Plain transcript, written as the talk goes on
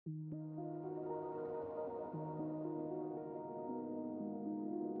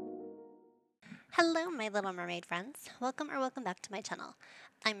Hello, my little mermaid friends. Welcome back to my channel.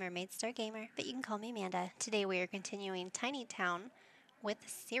 I'm Mermaid Star Gamer, but you can call me Amanda. Today we are continuing Tiny Town with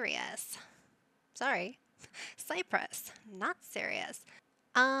Sirius. Sorry, Cyprus, not Sirius.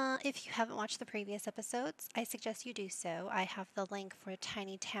 If you haven't watched the previous episodes, I suggest you do so. I have the link for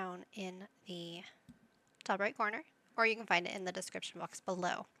Tiny Town in the top right corner, or you can find it in the description box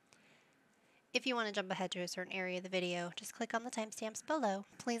below. If you want to jump ahead to a certain area of the video, just click on the timestamps below.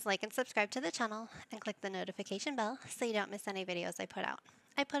 Please like and subscribe to the channel and click the notification bell so you don't miss any videos I put out.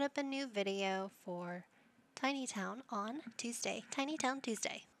 I put up a new video for Tiny Town on Tuesday, Tiny Town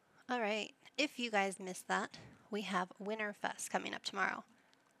Tuesday. Alright, if you guys missed that, we have Winterfest coming up tomorrow.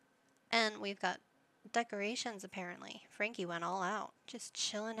 And we've got decorations apparently. Frankie went all out, just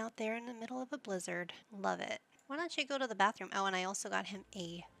chilling out there in the middle of a blizzard. Love it. Why don't you go to the bathroom? Oh, and I also got him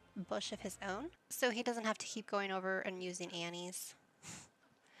a bush of his own, so he doesn't have to keep going over and using Annie's.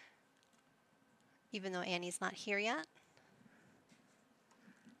 Even though Annie's not here yet.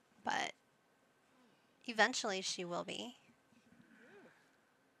 But eventually she will be.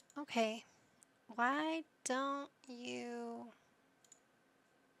 Okay, why don't you...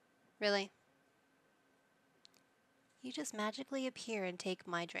 Really? You just magically appear and take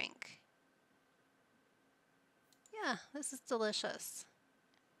my drink. Yeah, this is delicious.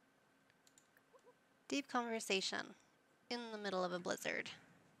 Deep conversation in the middle of a blizzard.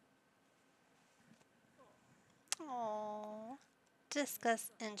 Aww.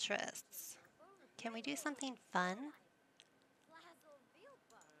 Discuss interests. Can we do something fun?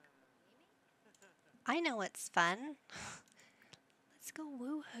 I know what's fun. Let's go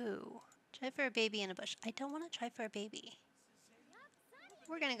woohoo. Try for a baby in a bush. I don't want to try for a baby.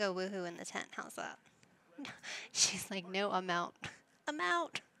 We're gonna go woohoo in the tent. How's that? She's like, no, I'm out. I'm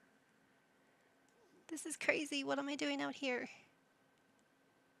out. This is crazy. What am I doing out here?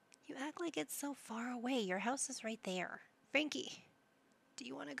 You act like it's so far away. Your house is right there. Frankie, do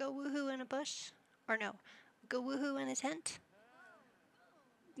you want to go woohoo in a bush? Or no, go woohoo in a tent?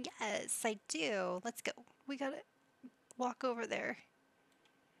 Yes, I do. Let's go. We gotta walk over there.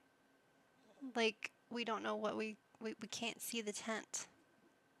 Like, we don't know what we can't see the tent.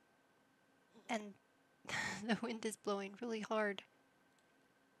 And the wind is blowing really hard.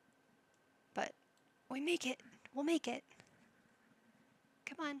 But we make it. We'll make it.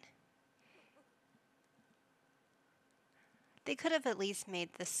 Come on. They could have at least made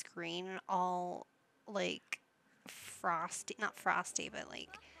the screen all, like, frosty. Not frosty, but,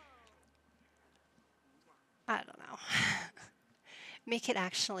 like, I don't know. Make it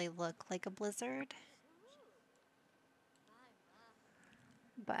actually look like a blizzard.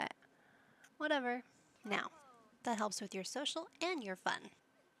 But, whatever. Now, that helps with your social and your fun.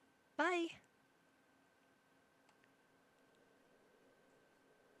 Bye!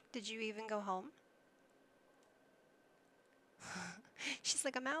 Did you even go home? She's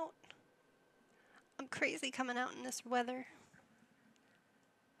like, I'm out. I'm crazy coming out in this weather.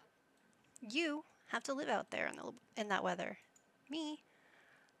 You have to live out there in that weather. Me,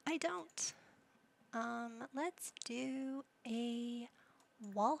 I don't. Let's do a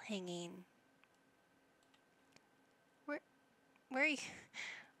wall hanging. Where are you?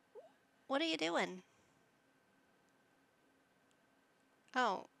 What are you doing?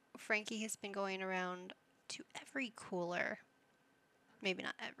 Oh, Frankie has been going around to every cooler. Maybe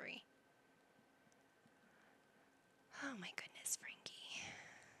not every. Oh my goodness, Frankie.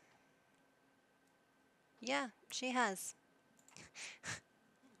 Yeah, she has.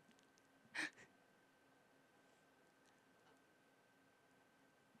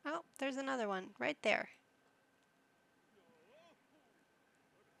 Oh, there's another one right there.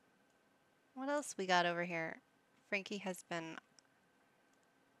 What else we got over here? Frankie has been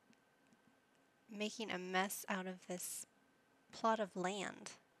making a mess out of this plot of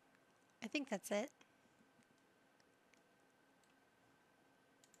land. I think that's it.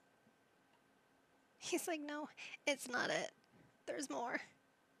 He's like, no, it's not it. There's more.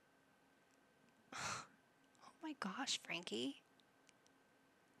 Oh my gosh, Frankie.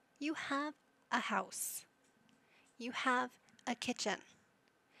 You have a house. You have a kitchen.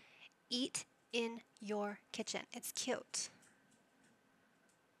 Eat in your kitchen. It's cute.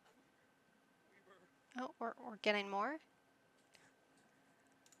 Oh, we're getting more?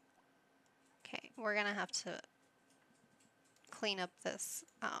 Okay, we're gonna have to clean up this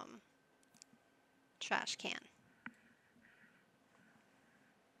trash can.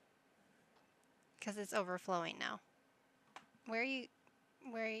 Because it's overflowing now. Where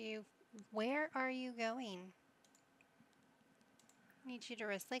are you going? I need you to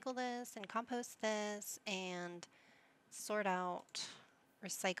recycle this and compost this and sort out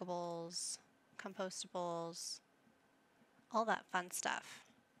recyclables, compostables, all that fun stuff.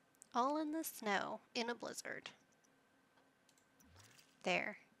 All in the snow in a blizzard.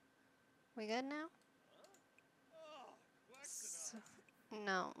 There. We good now? So,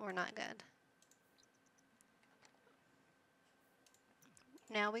 no, we're not good.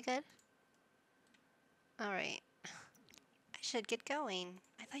 Now we good? Alright. I should get going.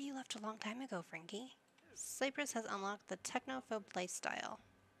 I thought you left a long time ago, Frankie. Cyprus has unlocked the technophobe lifestyle.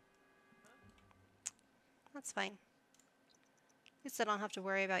 That's fine. At least I don't have to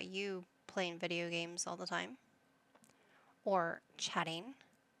worry about you playing video games all the time. Or chatting.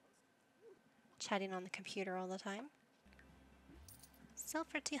 Chatting on the computer all the time. Sell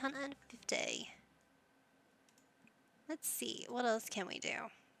for 250. Let's see, what else can we do?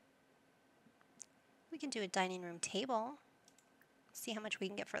 We can do a dining room table. See how much we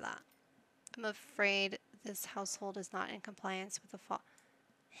can get for that. I'm afraid this household is not in compliance with the fall.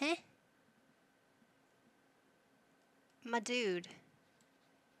 Huh? My dude.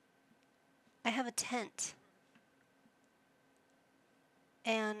 I have a tent.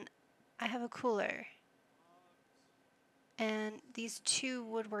 And I have a cooler. And these two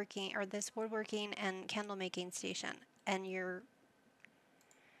woodworking, or this woodworking and candle making station. And you're...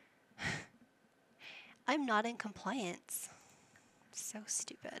 I'm not in compliance. So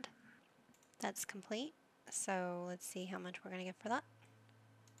stupid. That's complete. So let's see how much we're going to get for that.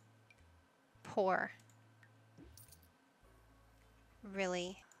 Poor.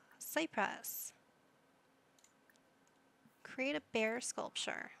 Really? Cyprus. Create a bear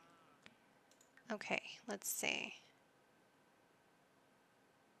sculpture. Okay, let's see.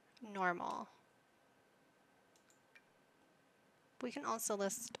 Normal. We can also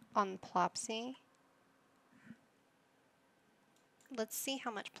list on Plopsy. Let's see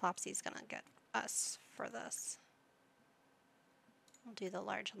how much Plopsy's gonna get us for this. We'll do the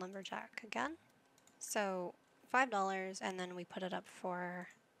large lumberjack again. So $5, and then we put it up for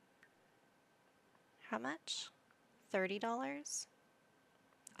how much? $30?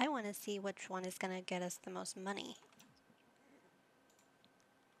 I want to see which one is gonna get us the most money.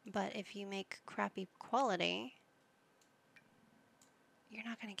 But if you make crappy quality, you're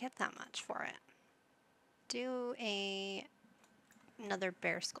not gonna get that much for it. Do another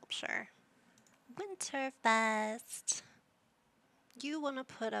bear sculpture. Winterfest. You want to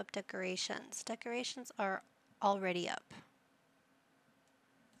put up decorations. Decorations are already up.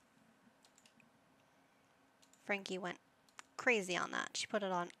 Frankie went crazy on that. She put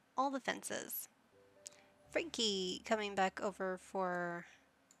it on all the fences. Frankie coming back over for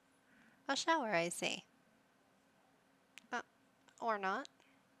a shower, I see. Or not.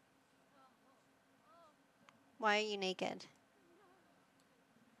 Why are you naked?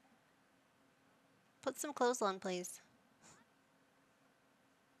 Put some clothes on, please.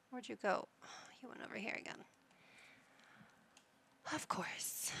 Where'd you go? You went over here again. Of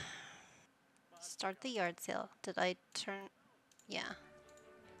course. Start the yard sale. Did I turn... Yeah.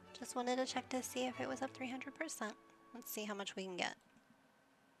 Just wanted to check to see if it was up 300%. Let's see how much we can get.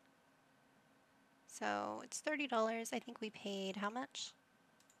 So it's $30. I think we paid how much?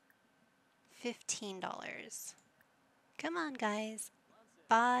 $15. Come on, guys.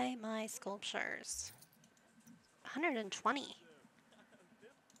 Buy my sculptures. 120.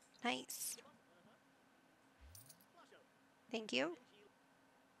 Nice. Thank you.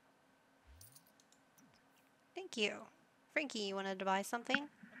 Thank you. Frankie, you wanted to buy something?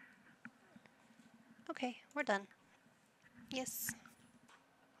 Okay, we're done. Yes.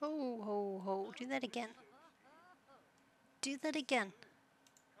 Ho, ho, ho. Do that again. Do that again.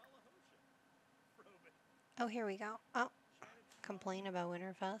 Oh, here we go. Oh, complain about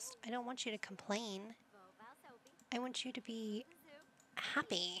Winterfest. I don't want you to complain. I want you to be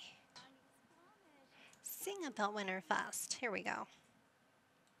happy. Sing about Winterfest. Here we go.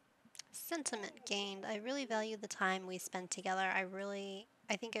 Sentiment gained. I really value the time we spend together.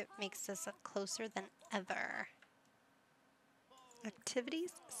 I think it makes us closer than ever.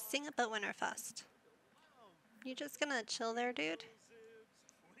 Activities? Sing about Winterfest. You just gonna chill there, dude?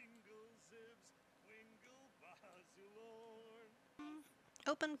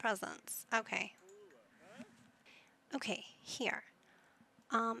 Open presents. Okay. Okay, here.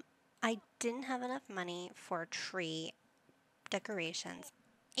 I didn't have enough money for tree decorations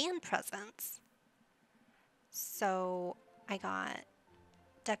and presents. So I got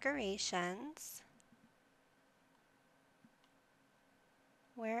decorations.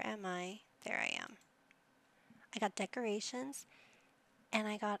 Where am I? There I am. I got decorations and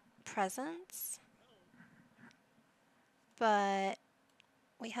I got presents. But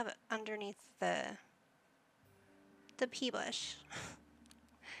we have it underneath the pea bush.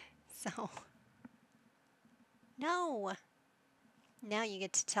 So No! Now you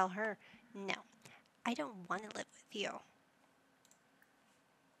get to tell her, no, I don't want to live with you.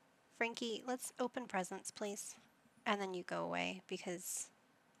 Frankie, let's open presents, please. And then you go away because...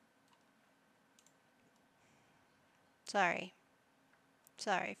 Sorry.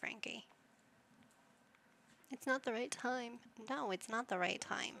 Sorry, Frankie. It's not the right time. No, it's not the right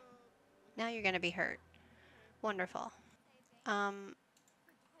time. Now you're gonna be hurt. Wonderful. Um,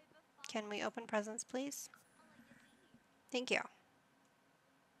 can we open presents, please? Thank you.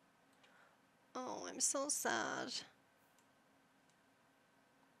 Oh, I'm so sad.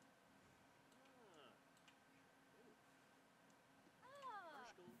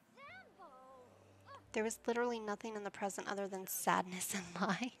 There was literally nothing in the present other than sadness and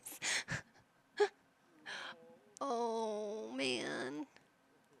lies. Oh, man.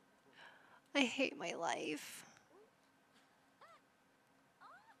 I hate my life.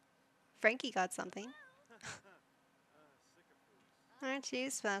 Frankie got something. Aren't you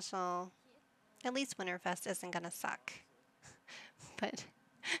special? At least Winterfest isn't gonna suck. But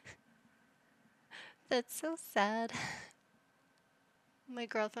that's so sad. My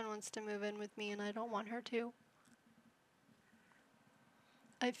girlfriend wants to move in with me and I don't want her to.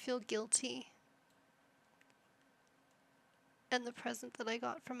 I feel guilty. And the present that I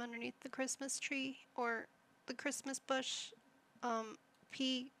got from underneath the Christmas tree, or the Christmas bush,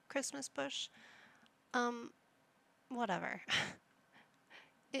 pea Christmas bush, whatever.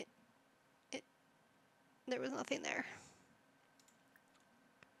 it, there was nothing there.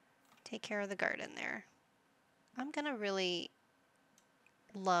 Take care of the garden there. I'm gonna really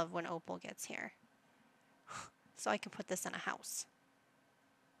love when Opal gets here. So I can put this in a house.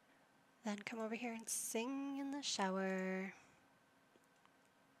 Then come over here and sing in the shower.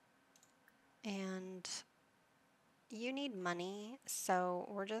 And you need money, so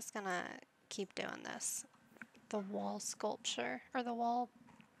we're just gonna keep doing this. The wall sculpture, or the wall...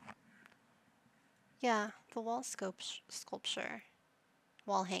 Yeah, the wall sculpture.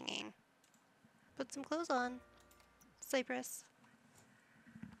 Wall hanging. Put some clothes on. Cyprus.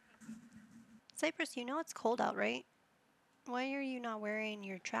 Cyprus, you know it's cold out, right? Why are you not wearing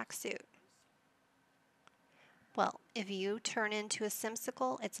your tracksuit? Well, if you turn into a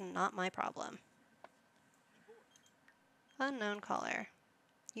simsicle, it's not my problem. Unknown caller.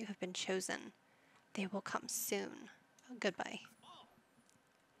 You have been chosen. They will come soon. Goodbye.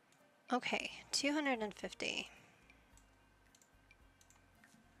 Okay, 250.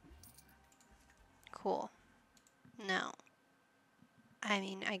 Cool. Now, I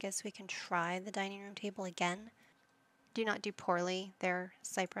mean, I guess we can try the dining room table again. Do not do poorly there,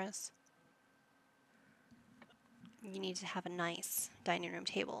 Cyprus. You need to have a nice dining room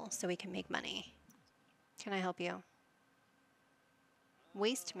table so we can make money. Can I help you?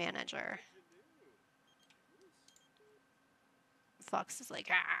 Waste manager. Fox is like,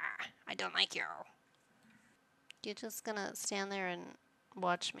 ah, I don't like you. You're just gonna stand there and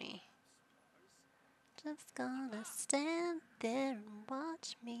watch me. Just gonna stand there and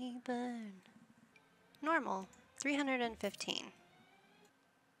watch me burn. Normal. 315.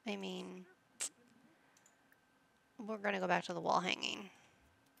 I mean, we're gonna go back to the wall hanging.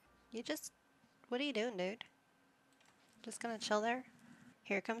 What are you doing, dude? Just gonna chill there?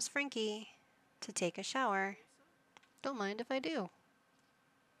 Here comes Frankie to take a shower. Don't mind if I do.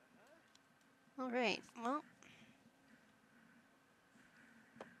 Alright, well.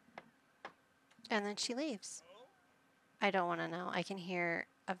 And then she leaves. I don't want to know. I can hear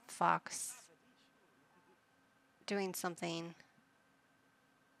a fox doing something.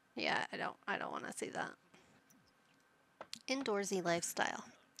 Yeah, I don't want to see that. Indoorsy lifestyle.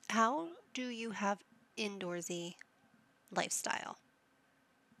 How do you have indoorsy lifestyle?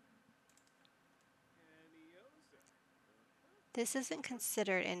 This isn't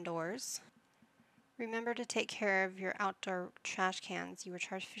considered indoors. Remember to take care of your outdoor trash cans. You were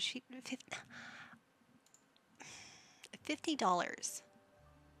charged $50.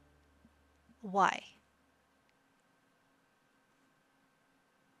 Why?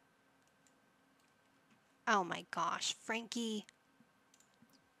 Oh my gosh, Frankie.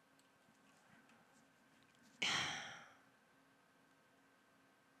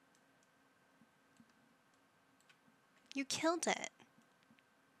 You killed it.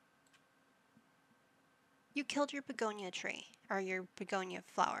 You killed your begonia tree, or your begonia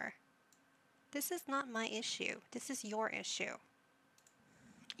flower. This is not my issue. This is your issue.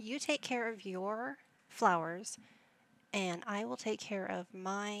 You take care of your flowers, and I will take care of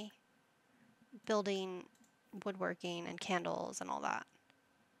my building, woodworking, and candles and all that.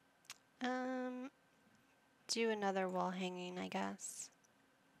 Do another wall hanging, I guess.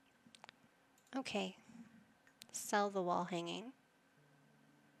 Okay. Sell the wall hanging.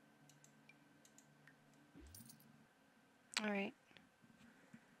 All right.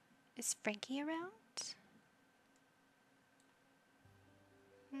 Is Frankie around?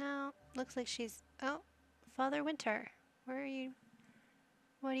 No. Looks like she's... Oh, Father Winter. Where are you?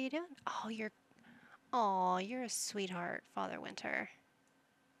 What are you doing? Oh, you're... Oh, you're a sweetheart, Father Winter.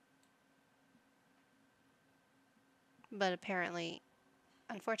 But apparently,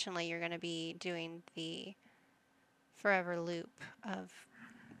 unfortunately, you're going to be doing the forever loop of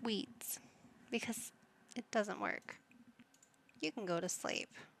weeds because it doesn't work. You can go to sleep.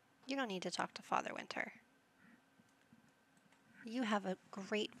 You don't need to talk to Father Winter. You have a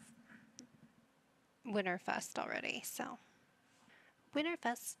great Winterfest already, so.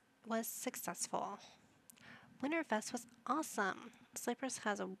 Winterfest was successful. Winterfest was awesome. Cyprus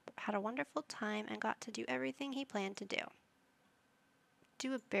had a wonderful time and got to do everything he planned to do.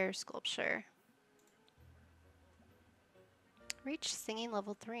 Do a bear sculpture. Reach singing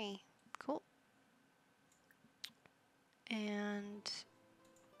level 3. Cool. And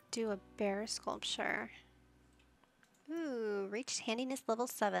do a bear sculpture. Ooh, reached handiness level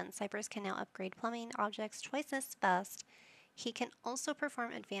 7. Cyprus can now upgrade plumbing objects twice as fast. He can also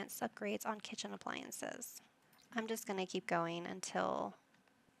perform advanced upgrades on kitchen appliances. I'm just going to keep going until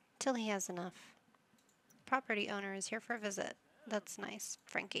he has enough. Property owner is here for a visit. That's nice,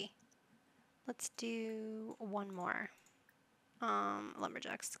 Frankie. Let's do one more.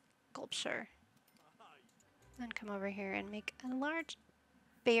 Lumberjack sculpture. Then come over here and make a large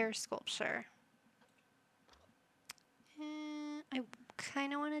bear sculpture. I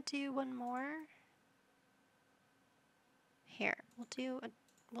kind of want to do one more. Here, we'll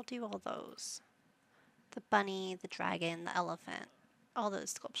do all those. The bunny, the dragon, the elephant, all those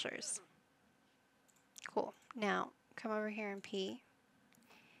sculptures. Cool. Now, come over here and pee.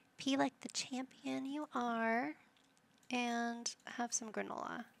 Pee like the champion you are. And have some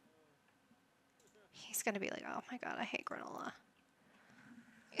granola. He's gonna be like, oh my god, I hate granola.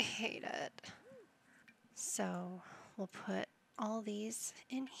 I hate it. So, we'll put all these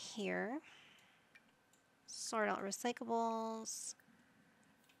in here. Sort out recyclables.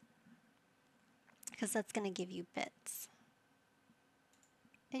 Because that's gonna give you bits.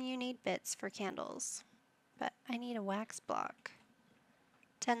 And you need bits for candles. But I need a wax block.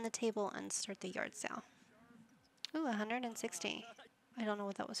 Tend the table and start the yard sale. Ooh, 160. I don't know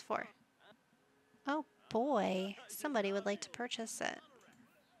what that was for. Oh boy, somebody would like to purchase it.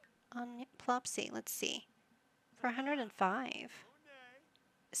 On Plopsy, let's see. For 105.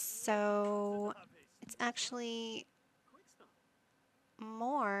 So it's actually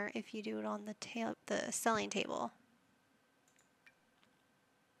more if you do it on the selling table.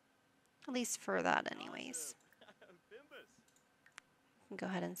 At least for that anyways. Go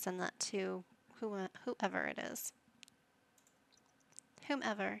ahead and send that to whoever it is.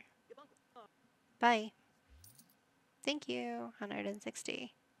 Whomever. Bye. Thank you.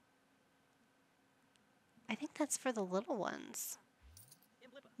 160. I think that's for the little ones.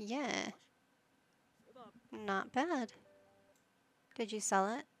 Yeah. Not bad. Did you sell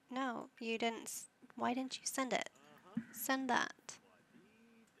it? No, you didn't. Why didn't you send it? Send that.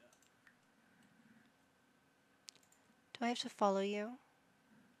 Do I have to follow you?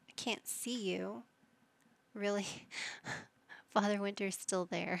 I can't see you. Really? Father Winter's still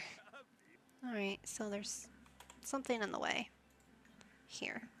there. Alright, so there's something in the way.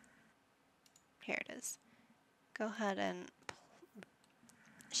 Here. Here it is. Go ahead and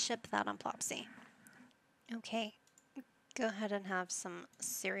ship that on Plopsy. Okay. Go ahead and have some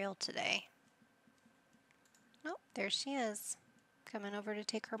cereal today. Oh, there she is. Coming over to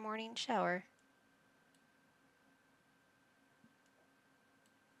take her morning shower.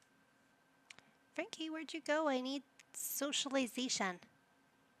 Frankie, where'd you go? I need socialization.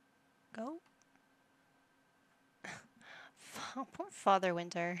 Go. Poor Father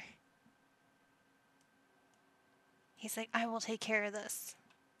Winter. He's like, I will take care of this.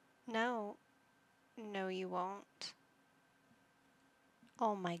 No. No, you won't.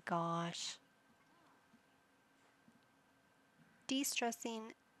 Oh my gosh.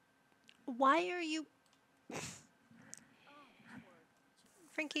 De-stressing. Why are you...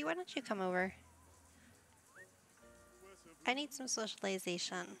 Frankie, why don't you come over? I need some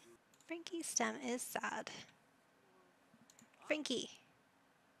socialization. Frankie's stem is sad. Frankie.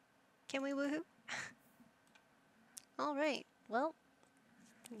 Can we woohoo? Alright, well,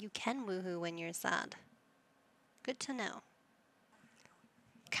 you can woohoo when you're sad. Good to know.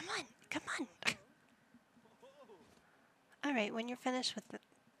 Come on, come on. Alright, when you're finished with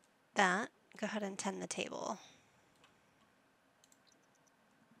that, go ahead and tend the table.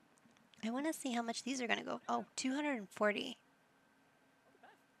 I want to see how much these are going to go. Oh, 240.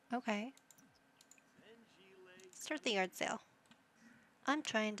 Okay. Start the yard sale. I'm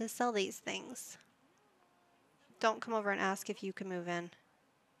trying to sell these things. Don't come over and ask if you can move in.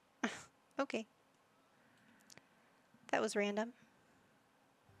 Okay. That was random.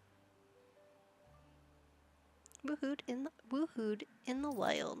 Woohooed in the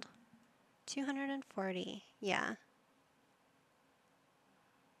wild. 240. Yeah.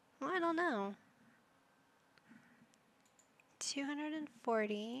 Well, I don't know.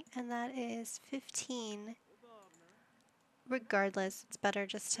 240, and that is 15. Regardless, it's better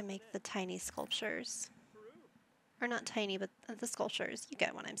just to make the tiny sculptures. Or not tiny, but the sculptures. You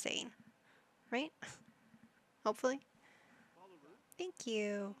get what I'm saying. Right? Hopefully. Thank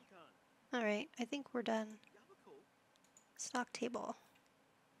you. Alright, I think we're done. Stock table.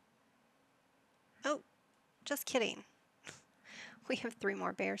 Oh, just kidding. We have 3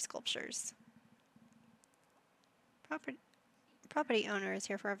 more bear sculptures. Property owner is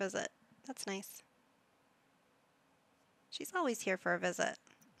here for a visit. That's nice. She's always here for a visit.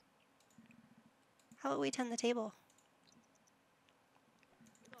 How about we tend the table?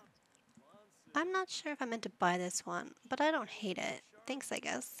 I'm not sure if I meant to buy this one, but I don't hate it. Thanks, I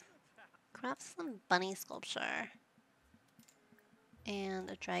guess. Craft some bunny sculpture. And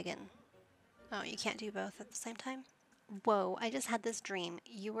a dragon. Oh, you can't do both at the same time? Whoa, I just had this dream.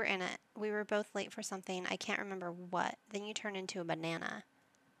 You were in it. We were both late for something. I can't remember what. Then you turned into a banana.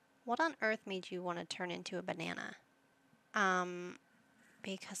 What on earth made you want to turn into a banana?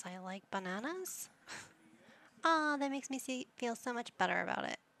 Because I like bananas? Ah, that makes me feel so much better about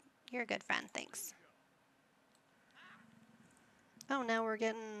it. You're a good friend, thanks. Oh, now we're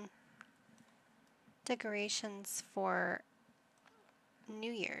getting decorations for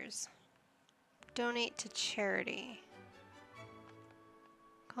New Year's. Donate to charity.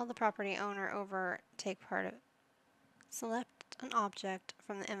 Call the property owner over, take part of. Select an object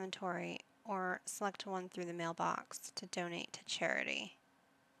from the inventory or select one through the mailbox to donate to charity.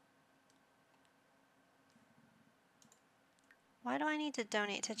 Why do I need to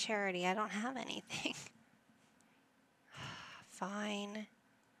donate to charity? I don't have anything. Fine.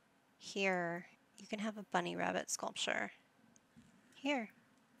 Here, you can have a bunny rabbit sculpture. Here.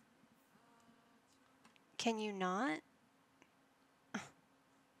 Can you not?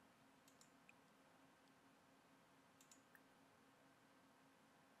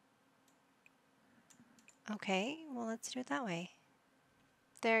 Okay, well, let's do it that way.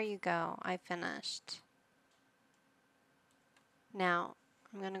 There you go. I finished. Now,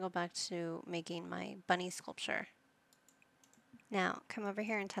 I'm going to go back to making my bunny sculpture. Now, come over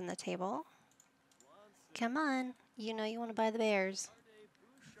here and tend the table. Come on. You know you want to buy the bears.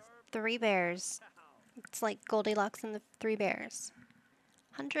 3 bears. It's like Goldilocks and the 3 bears.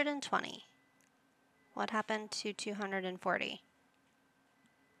 120. What happened to 240?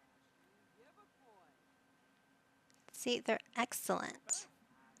 See, they're excellent.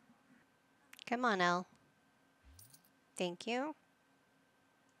 Come on, Elle. Thank you.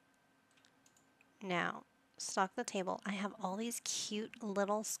 Now, stock the table. I have all these cute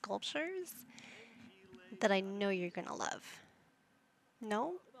little sculptures that I know you're going to love.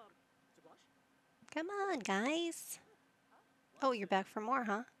 No? Come on, guys. Oh, you're back for more,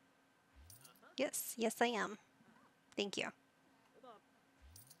 huh? Yes, yes I am. Thank you.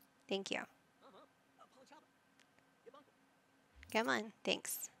 Thank you. Come on,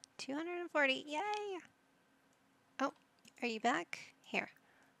 thanks. 240, yay! Oh, are you back? Here.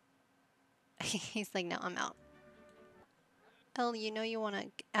 He's like, no, I'm out. Elle, you know you want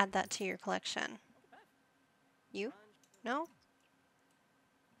to add that to your collection. You? No?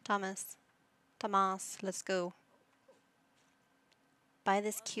 Thomas, let's go. Buy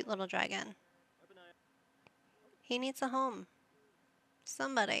this cute little dragon. He needs a home.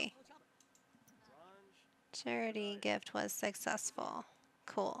 Somebody. Charity gift was successful.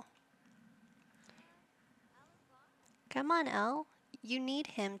 Cool. Come on, Elle. You need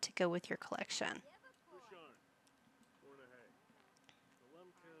him to go with your collection.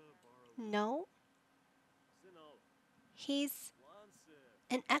 No? He's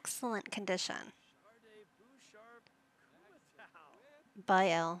in excellent condition.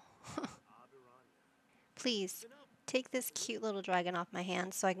 Bye, Elle. Please, take this cute little dragon off my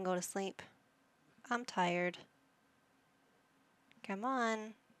hands so I can go to sleep. I'm tired. Come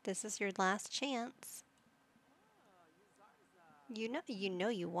on, this is your last chance. You know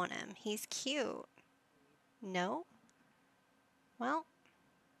you want him. He's cute. No? Well,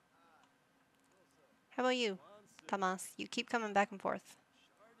 how about you, Thomas? You keep coming back and forth.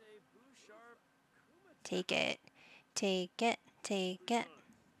 Take it. Take it. Take it.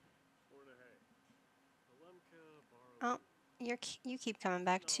 You keep coming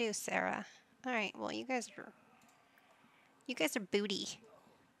back too, Sarah. All right. Well, you guys are booty.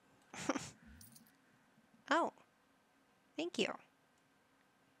 Oh, thank you.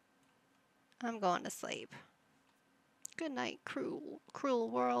 I'm going to sleep. Good night, cruel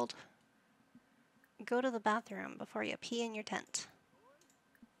world. Go to the bathroom before you pee in your tent.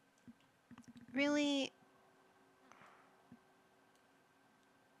 Really?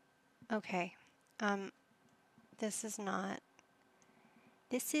 Okay. This is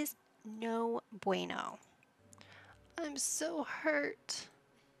no bueno. I'm so hurt.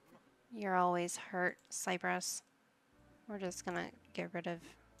 You're always hurt, Cyprus. We're just gonna get rid of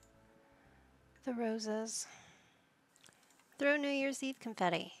the roses. Throw New Year's Eve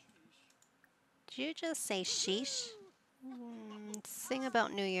confetti. Did you just say sheesh? Sing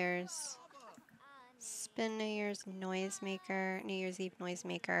about New Year's. Spin New Year's noisemaker. New Year's Eve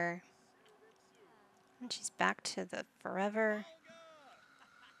noisemaker. And she's back to the forever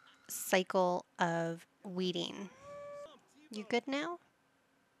cycle of weeding. You good now?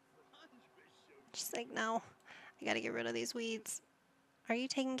 She's like, no, I gotta get rid of these weeds. Are you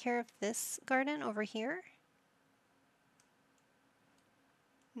taking care of this garden over here?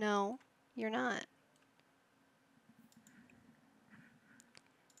 No, you're not.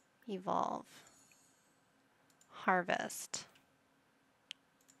 Evolve. Harvest.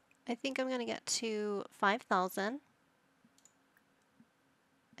 I think I'm gonna get to 5,000.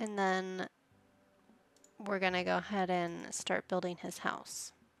 And then we're gonna go ahead and start building his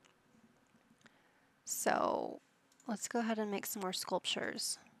house. So let's go ahead and make some more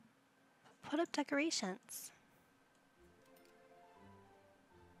sculptures. Put up decorations.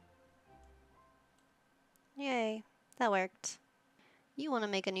 Yay, that worked. You want to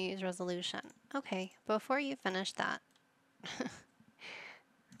make a New Year's resolution. Okay, before you finish that,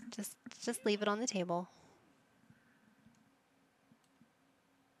 just leave it on the table.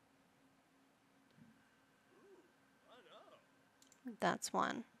 That's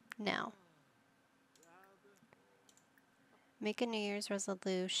one. Now, make a New Year's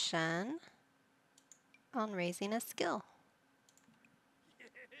resolution on raising a skill.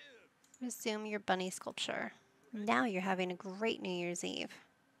 Resume your bunny sculpture. Now you're having a great New Year's Eve.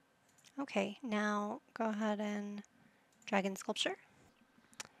 Okay, now go ahead and dragon sculpture.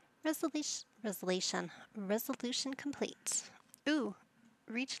 Resolution complete. Ooh,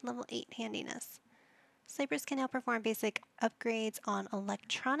 reach level 8 handiness. Cyprus can now perform basic upgrades on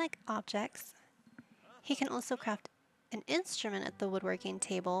electronic objects. He can also craft an instrument at the woodworking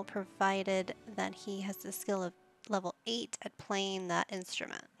table, provided that he has the skill of level 8 at playing that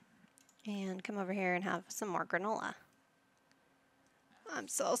instrument. And come over here and have some more granola. I'm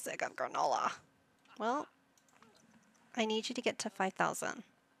so sick of granola. Well, I need you to get to 5,000.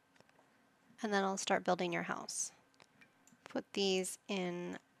 And then I'll start building your house. Put these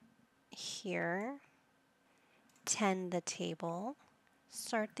in here. Tend the table.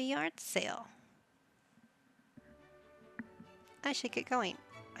 Start the yard sale. I should get going.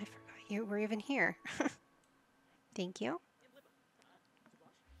 I forgot you were even here. Thank you.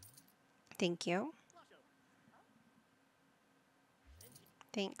 Thank you.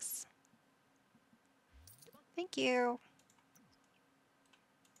 Thanks. Thank you.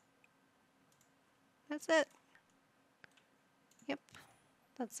 That's it. Yep.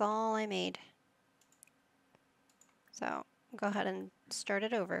 That's all I made. So go ahead and start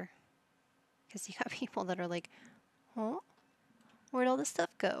it over. Because you got people that are like, huh? Where'd all this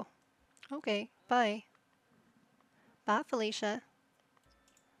stuff go? Okay, bye. Bye, Felicia.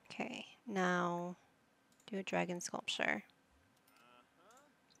 Okay, now do a dragon sculpture.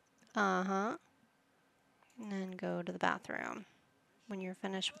 Uh-huh. And then go to the bathroom when you're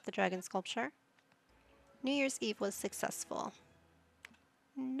finished with the dragon sculpture. New Year's Eve was successful.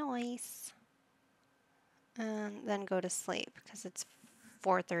 Nice. And then go to sleep because it's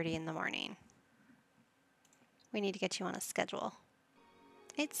 4:30 in the morning. We need to get you on a schedule.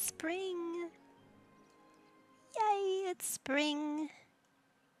 It's spring. Yay, it's spring.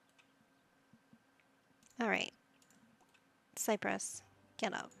 All right. Cyprus,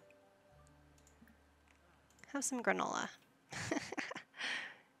 get up. Have some granola.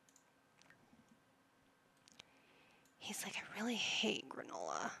 He's like, I really hate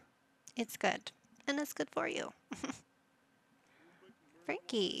granola. It's good, and it's good for you.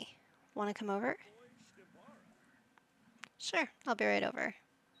 Frankie, want to come over? Sure, I'll be right over.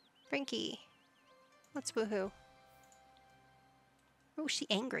 Frankie, let's woohoo. Oh, she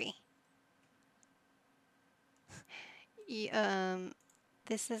angry.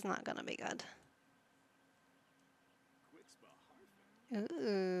 This is not gonna be good.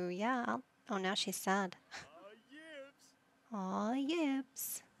 Ooh, yeah. Oh, now she's sad. Aw,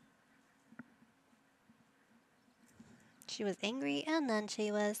 yips. She was angry and then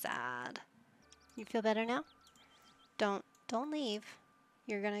she was sad. You feel better now? Don't leave.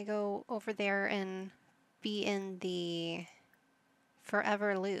 You're gonna go over there and be in the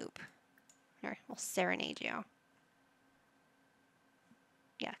forever loop. Here, we'll serenade you.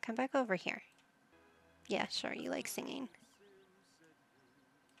 Yeah, come back over here. Yeah, sure, you like singing.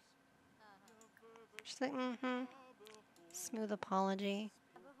 She's like, mm-hmm. Smooth apology.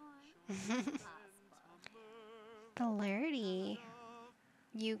 Hilarity.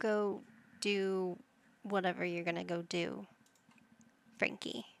 You go do whatever you're gonna go do,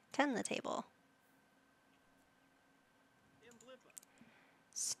 Frankie. Tend the table.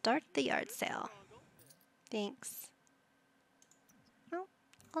 Start the yard sale. Thanks. Oh,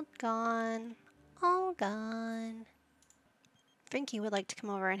 all gone. All gone. Frankie would like to come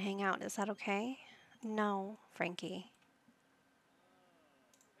over and hang out. Is that okay? No, Frankie.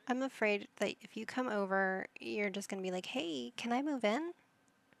 I'm afraid that if you come over, you're just going to be like, hey, can I move in?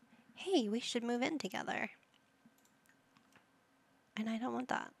 Hey, we should move in together. And I don't want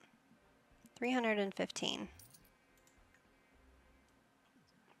that. 315.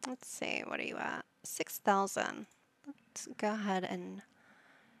 Let's see, what are you at? 6,000. Let's go ahead and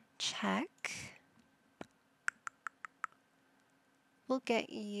check. We'll get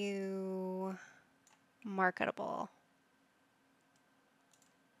you marketable.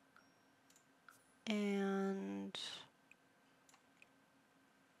 And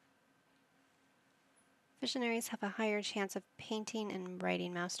visionaries have a higher chance of painting and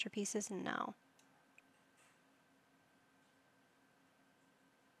writing masterpieces? No.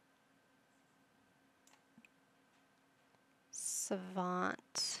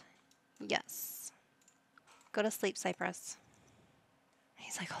 Savant. Yes. Go to sleep, Cyprus.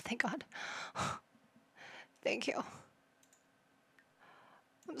 He's like, oh, thank God. Thank you.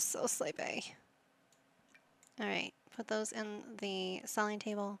 I'm so sleepy. All right, put those in the selling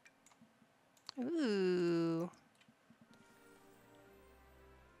table. Ooh.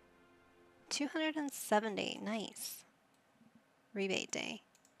 270, nice. Rebate day.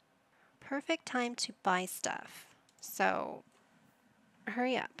 Perfect time to buy stuff. So,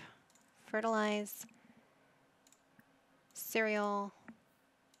 hurry up. Fertilize. Cereal.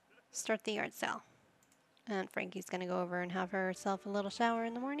 Start the yard sale. And Frankie's gonna go over and have herself a little shower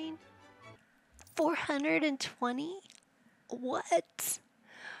in the morning. 420? What?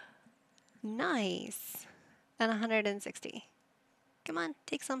 Nice. And 160. Come on,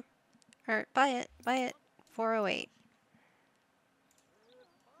 take some. Or buy it. Buy it. 408.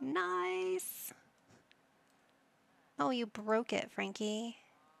 Nice. Oh, you broke it, Frankie.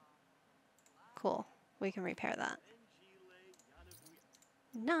 Cool. We can repair that.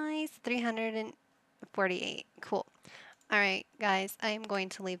 Nice. 348. Cool. All right, guys, I am going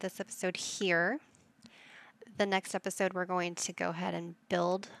to leave this episode here. The next episode, we're going to go ahead and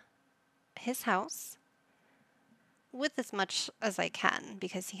build his house with as much as I can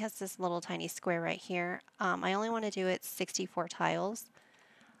because he has this little tiny square right here. I only want to do it 64 tiles.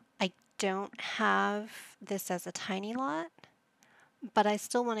 I don't have this as a tiny lot, but I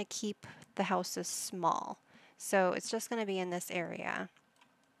still want to keep the houses small. So it's just going to be in this area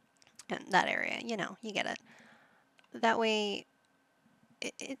and that area, you know, you get it. That way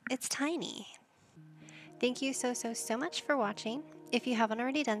it's tiny. Thank you so much for watching. If you haven't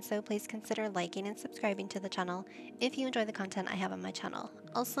already done so, please consider liking and subscribing to the channel if you enjoy the content I have on my channel.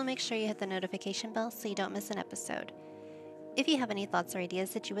 Also, make sure you hit the notification bell so you don't miss an episode. If you have any thoughts or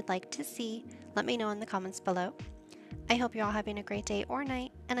ideas that you would like to see, let me know in the comments below. I hope you're all having a great day or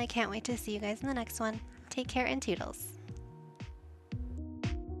night, and I can't wait to see you guys in the next one. Take care and toodles.